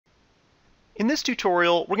In this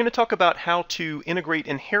tutorial, we're going to talk about how to integrate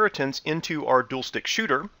inheritance into our dual stick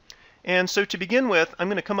shooter. And so to begin with, I'm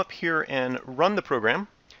going to come up here and run the program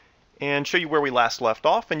and show you where we last left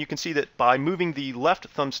off. And you can see that by moving the left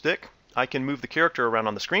thumbstick, I can move the character around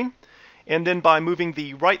on the screen. And then by moving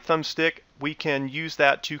the right thumbstick, we can use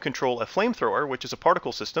that to control a flamethrower, which is a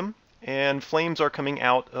particle system, and flames are coming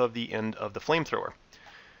out of the end of the flamethrower.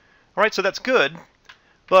 All right, so that's good.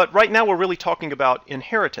 But right now we're really talking about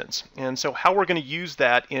inheritance, and so how we're going to use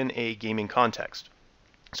that in a gaming context.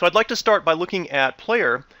 So I'd like to start by looking at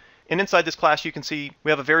player, and inside this class you can see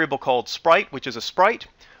we have a variable called sprite, which is a sprite.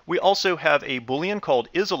 We also have a boolean called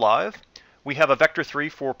isAlive. We have a vector3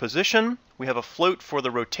 for position. We have a float for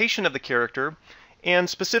the rotation of the character, and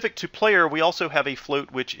specific to player we also have a float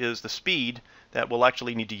which is the speed that we'll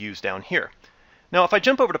actually need to use down here. Now if I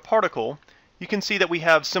jump over to particle, you can see that we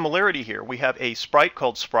have similarity here. We have a sprite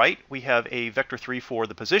called sprite. We have a vector3 for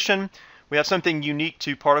the position. We have something unique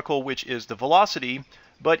to particle, which is the velocity,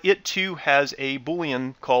 but it too has a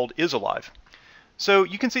boolean called isAlive. So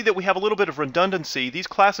you can see that we have a little bit of redundancy. These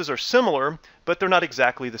classes are similar, but they're not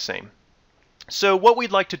exactly the same. So what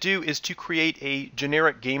we'd like to do is to create a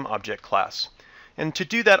generic game object class. And to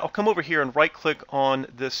do that, I'll come over here and right-click on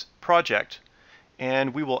this project,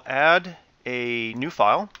 and we will add a new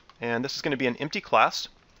file. And this is going to be an empty class,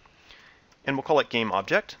 and we'll call it game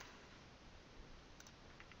object.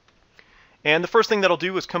 And the first thing that'll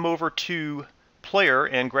do is come over to player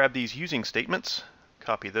and grab these using statements,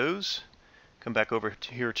 copy those, come back over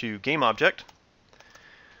to here to game object.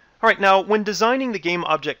 All right, now when designing the game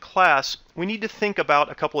object class, we need to think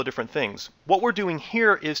about a couple of different things. What we're doing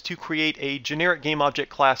here is to create a generic game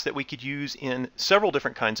object class that we could use in several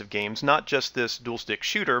different kinds of games, not just this dual stick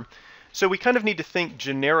shooter. So we kind of need to think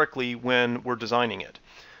generically when we're designing it.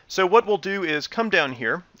 So what we'll do is come down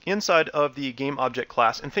here inside of the game object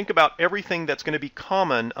class and think about everything that's going to be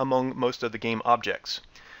common among most of the game objects.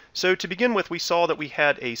 So to begin with, we saw that we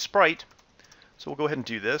had a sprite. So we'll go ahead and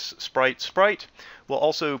do this, sprite. We'll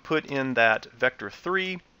also put in that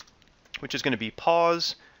vector3, which is going to be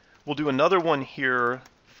pause. We'll do another one here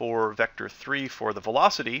for vector3 for the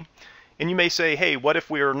velocity. And you may say, hey, what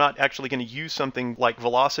if we're not actually going to use something like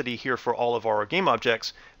velocity here for all of our game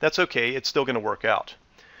objects? That's okay, it's still going to work out.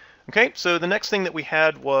 Okay, so the next thing that we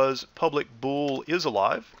had was public bool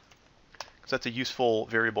isAlive, because that's a useful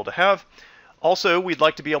variable to have. Also, we'd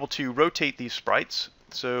like to be able to rotate these sprites.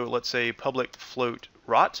 So let's say public float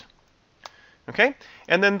rot. Okay,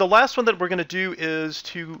 and then the last one that we're going to do is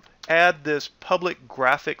to add this public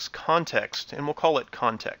graphics context, and we'll call it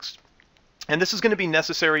context. And this is going to be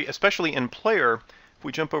necessary, especially in player. If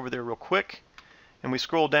we jump over there real quick and we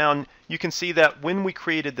scroll down, you can see that when we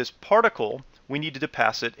created this particle, we needed to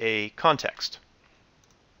pass it a context.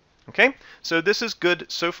 Okay, so this is good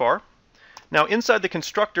so far. Now inside the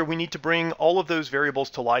constructor, we need to bring all of those variables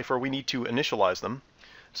to life, or we need to initialize them.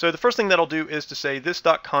 So the first thing that I'll do is to say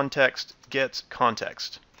this.context gets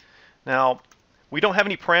context. Now, we don't have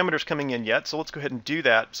any parameters coming in yet, so let's go ahead and do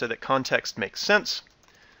that so that context makes sense.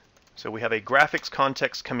 So we have a graphics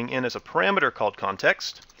context coming in as a parameter called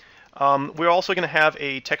context. We're also going to have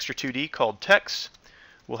a texture 2D called text.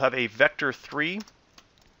 We'll have a vector3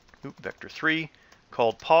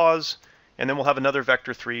 called pause, and then we'll have another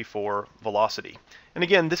vector3 for velocity. And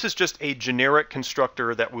again, this is just a generic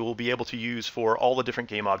constructor that we will be able to use for all the different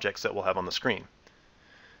game objects that we'll have on the screen.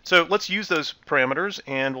 So let's use those parameters,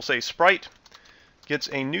 and we'll say sprite gets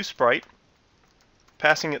a new sprite,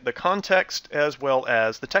 passing it the context as well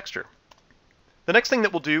as the texture. The next thing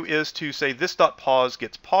that we'll do is to say this.pause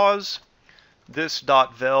gets pause,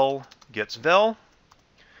 this.vel gets vel,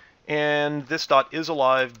 and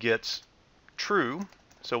this.isAlive gets true.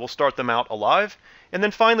 So we'll start them out alive. And then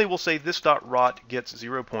finally we'll say this.rot gets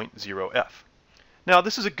 0.0f. Now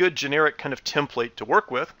this is a good generic kind of template to work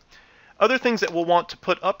with. Other things that we'll want to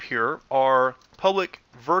put up here are public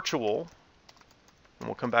virtual, and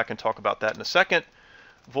we'll come back and talk about that in a second,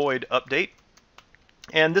 void update.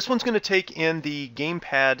 And this one's going to take in the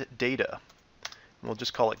gamepad data. We'll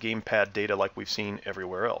just call it gamepad data like we've seen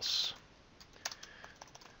everywhere else.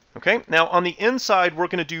 Okay, now on the inside we're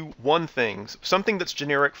going to do one thing, something that's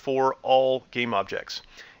generic for all game objects.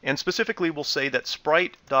 And specifically we'll say that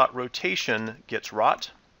sprite.rotation gets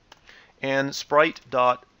rot and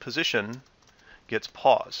sprite.position gets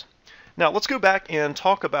pause. Now let's go back and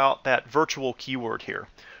talk about that virtual keyword here.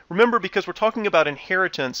 Remember, because we're talking about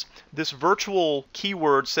inheritance, this virtual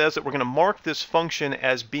keyword says that we're going to mark this function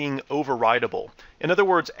as being overridable. In other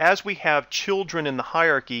words, as we have children in the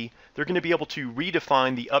hierarchy, they're going to be able to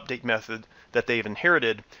redefine the update method that they've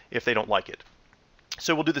inherited if they don't like it.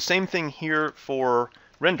 So we'll do the same thing here for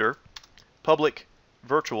render. public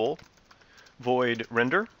virtual void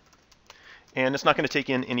render, and it's not going to take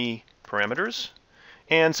in any parameters.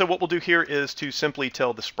 And so what we'll do here is to simply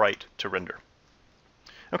tell the sprite to render.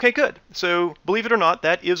 Okay, good. So believe it or not,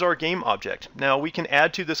 that is our game object. Now we can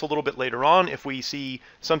add to this a little bit later on if we see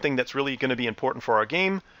something that's really going to be important for our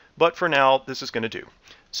game, but for now this is going to do.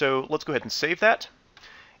 So let's go ahead and save that.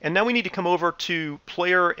 And now we need to come over to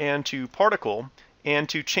player and to particle and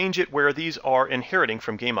to change it where these are inheriting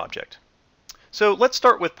from game object. So let's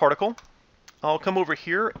start with particle. I'll come over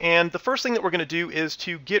here, and the first thing that we're going to do is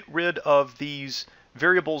to get rid of these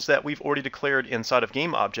variables that we've already declared inside of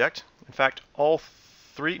game object. In fact, all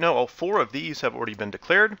four of these have already been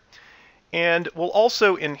declared, and we'll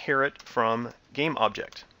also inherit from game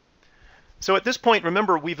object. So at this point,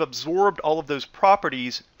 remember, we've absorbed all of those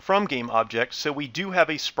properties from game object, so we do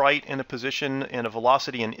have a sprite and a position and a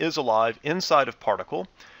velocity and isAlive inside of particle,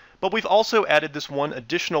 but we've also added this one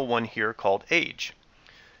additional one here called age.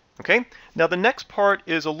 Okay, now the next part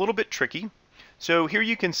is a little bit tricky. So here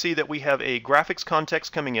you can see that we have a graphics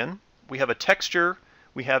context coming in, we have a texture,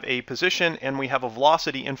 we have a position, and we have a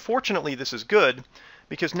velocity. And fortunately this is good,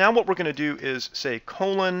 because now what we're going to do is say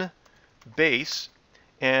colon base,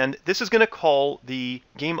 and this is going to call the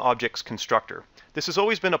game object's constructor. This has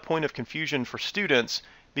always been a point of confusion for students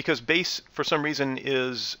because base for some reason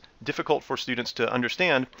is difficult for students to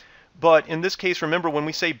understand. But in this case, remember, when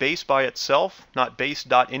we say base by itself, not base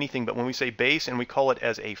dot anything, but when we say base and we call it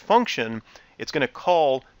as a function, it's going to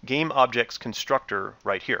call game object's constructor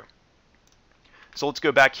right here. So let's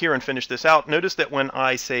go back here and finish this out. Notice that when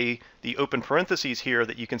I say the open parentheses here,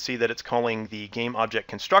 that you can see that it's calling the game object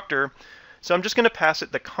constructor. So I'm just going to pass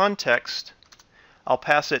it the context. I'll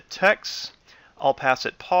pass it text, I'll pass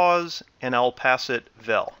it pause, and I'll pass it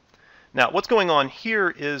vel. Now, what's going on here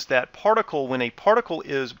is that particle, when a particle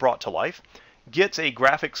is brought to life, gets a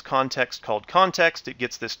graphics context called context, it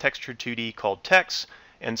gets this texture 2D called text,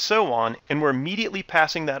 and so on, and we're immediately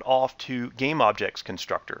passing that off to game object's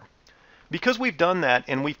constructor. Because we've done that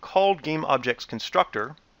and we've called game object's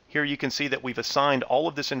constructor, here you can see that we've assigned all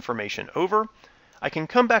of this information over. I can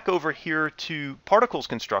come back over here to particle's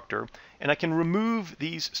constructor, and I can remove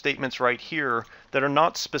these statements right here that are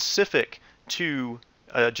not specific to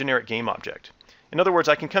a generic game object. In other words,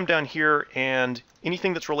 I can come down here and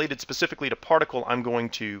anything that's related specifically to particle I'm going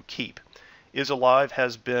to keep. isAlive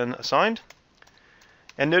has been assigned.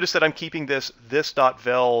 And notice that I'm keeping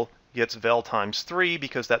this.vel gets vel times 3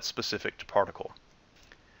 because that's specific to particle.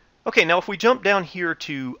 Okay, now if we jump down here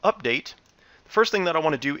to update, the first thing that I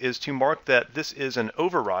want to do is to mark that this is an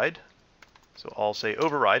override. So I'll say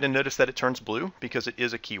override, and notice that it turns blue because it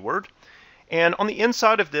is a keyword. And on the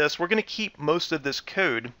inside of this, we're going to keep most of this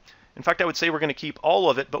code. In fact, I would say we're going to keep all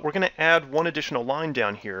of it, but we're going to add one additional line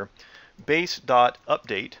down here,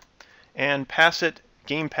 base.update, and pass it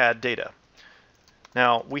gamepad data.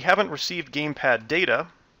 Now, we haven't received gamepad data.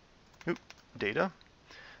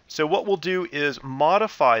 So what we'll do is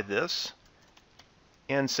modify this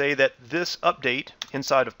and say that this update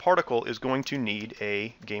inside of particle is going to need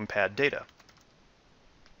a gamepad data.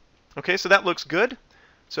 Okay, so that looks good.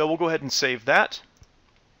 So we'll go ahead and save that.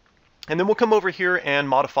 And then we'll come over here and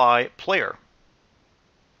modify player.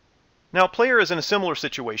 Now player is in a similar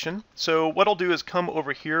situation. So what I'll do is come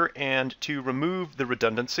over here and to remove the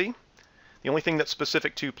redundancy. The only thing that's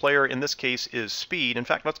specific to player in this case is speed. In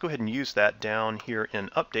fact, let's go ahead and use that down here in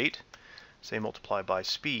update. Say multiply by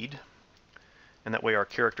speed. And that way our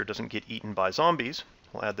character doesn't get eaten by zombies.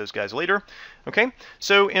 We'll add those guys later. Okay,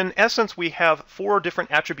 so in essence we have 4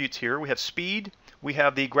 different attributes here. We have speed, we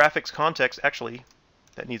have the graphics context. Actually,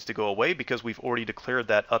 that needs to go away because we've already declared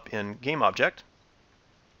that up in game object.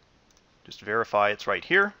 Just to verify it's right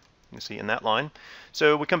here. You can see in that line.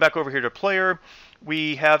 So we come back over here to player.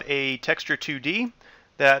 We have a texture 2D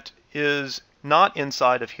that is not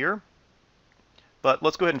inside of here. But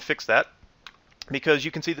let's go ahead and fix that because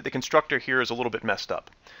you can see that the constructor here is a little bit messed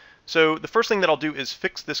up. So the first thing that I'll do is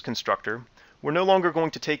fix this constructor. We're no longer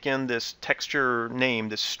going to take in this texture name,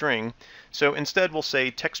 this string. So instead we'll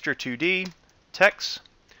say texture 2D, text,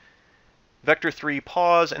 vector3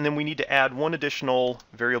 pause, and then we need to add one additional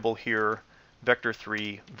variable here,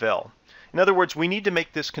 vector3 vel. In other words, we need to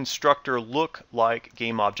make this constructor look like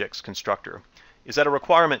game object's constructor. Is that a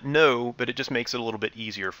requirement? No, but it just makes it a little bit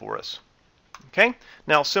easier for us. Okay,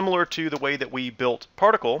 now similar to the way that we built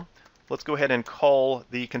particle, let's go ahead and call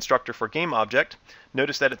the constructor for game object.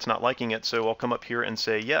 Notice that it's not liking it, so I'll come up here and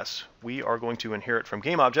say, yes, we are going to inherit from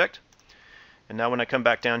game object. And now when I come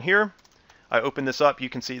back down here, I open this up, you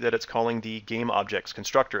can see that it's calling the game object's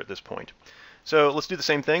constructor at this point. So let's do the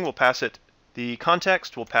same thing. We'll pass it the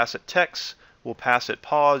context, we'll pass it text, we'll pass it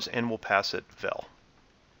pause, and we'll pass it vel.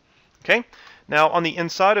 Okay, now on the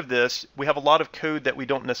inside of this, we have a lot of code that we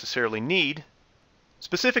don't necessarily need.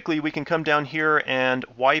 Specifically, we can come down here and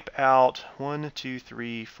wipe out 1, 2,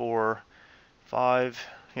 3, 4, 5,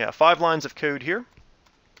 5 lines of code here.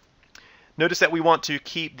 Notice that we want to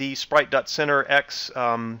keep the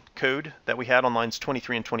sprite.centerx code that we had on lines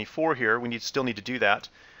 23 and 24 here. We still need to do that.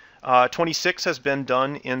 26 has been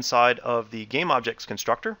done inside of the GameObjects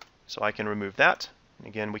constructor, so I can remove that. And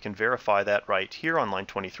again, we can verify that right here on line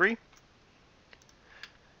 23.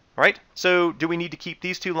 All right, so do we need to keep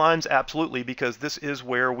these 2 lines? Absolutely, because this is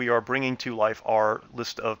where we are bringing to life our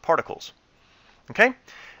list of particles. Okay,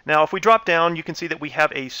 now if we drop down, you can see that we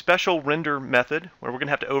have a special render method where we're going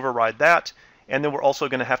to have to override that, and then we're also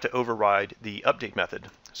going to have to override the update method.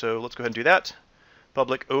 So let's go ahead and do that.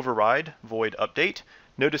 Public override void update.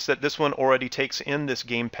 Notice that this one already takes in this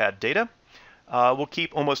gamepad data. We'll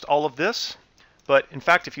keep almost all of this. But in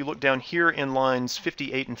fact, if you look down here in lines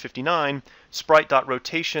 58 and 59,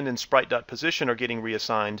 sprite.rotation and sprite.position are getting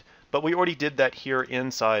reassigned, but we already did that here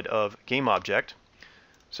inside of GameObject.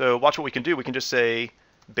 So watch what we can do. We can just say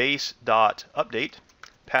base.update,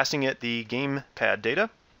 passing it the gamepad data.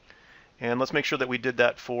 And let's make sure that we did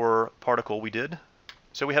that for particle we did.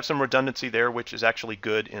 So we have some redundancy there, which is actually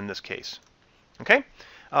good in this case. Okay,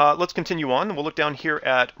 let's continue on. We'll look down here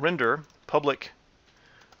at render, public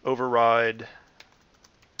override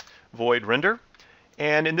void render,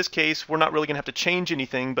 and in this case we're not really going to have to change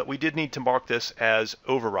anything, but we did need to mark this as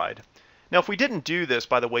override. Now if we didn't do this,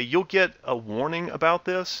 by the way, you'll get a warning about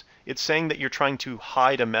this. It's saying that you're trying to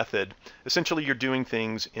hide a method. Essentially you're doing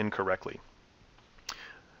things incorrectly.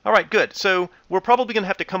 Alright, good. So we're probably going to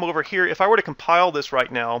have to come over here. If I were to compile this right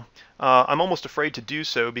now, I'm almost afraid to do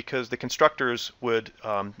so because the constructors would,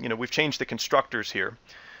 we've changed the constructors here.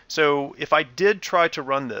 So if I did try to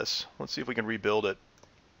run this, let's see if we can rebuild it.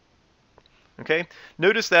 Okay,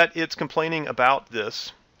 notice that it's complaining about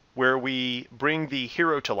this, where we bring the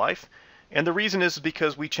hero to life, and the reason is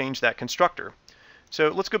because we changed that constructor. So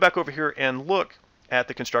let's go back over here and look at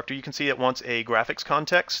the constructor. You can see it wants a graphics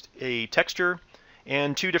context, a texture,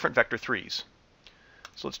 and 2 different vector 3s.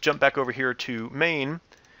 So let's jump back over here to main,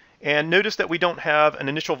 and notice that we don't have an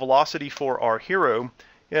initial velocity for our hero,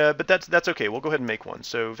 but that's okay. We'll go ahead and make one.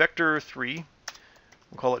 So vector 3,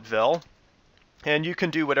 we'll call it vel. And you can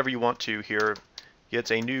do whatever you want to here. It's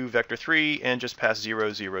a new vector 3 and just pass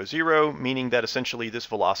 0, 0, 0, meaning that essentially this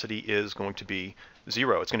velocity is going to be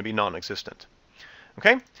 0. It's going to be non-existent.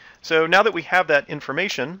 Okay, so now that we have that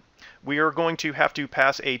information, we are going to have to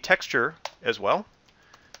pass a texture as well.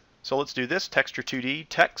 So let's do this. Texture 2D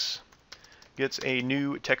text gets a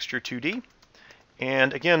new texture 2D.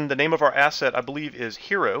 And again, the name of our asset, I believe, is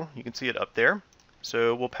hero. You can see it up there.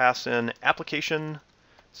 So we'll pass in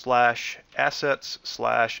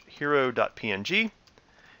application/assets/hero.png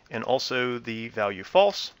and also the value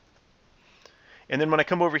false. And then when I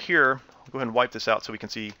come over here, I'll go ahead and wipe this out so we can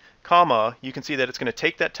see comma, you can see that it's going to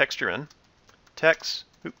take that texture in. Text,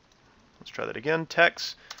 let's try that again.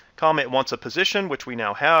 Text, comma, it wants a position, which we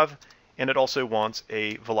now have, and it also wants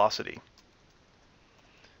a velocity.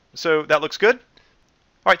 So that looks good.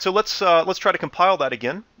 All right, so let's try to compile that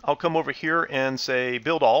again. I'll come over here and say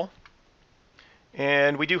build all.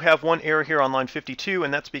 And we do have one error here on line 52,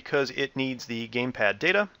 and that's because it needs the gamepad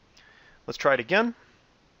data. Let's try it again.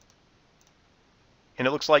 And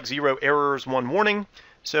it looks like 0 errors, 1 warning.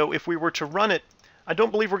 So if we were to run it, I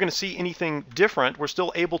don't believe we're going to see anything different. We're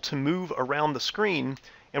still able to move around the screen,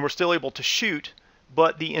 and we're still able to shoot,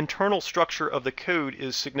 but the internal structure of the code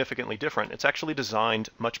is significantly different. It's actually designed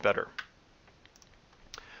much better.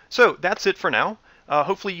 So that's it for now.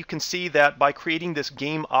 Hopefully you can see that by creating this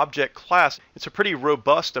GameObject class, it's a pretty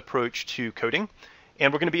robust approach to coding,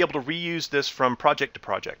 and we're going to be able to reuse this from project to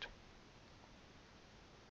project.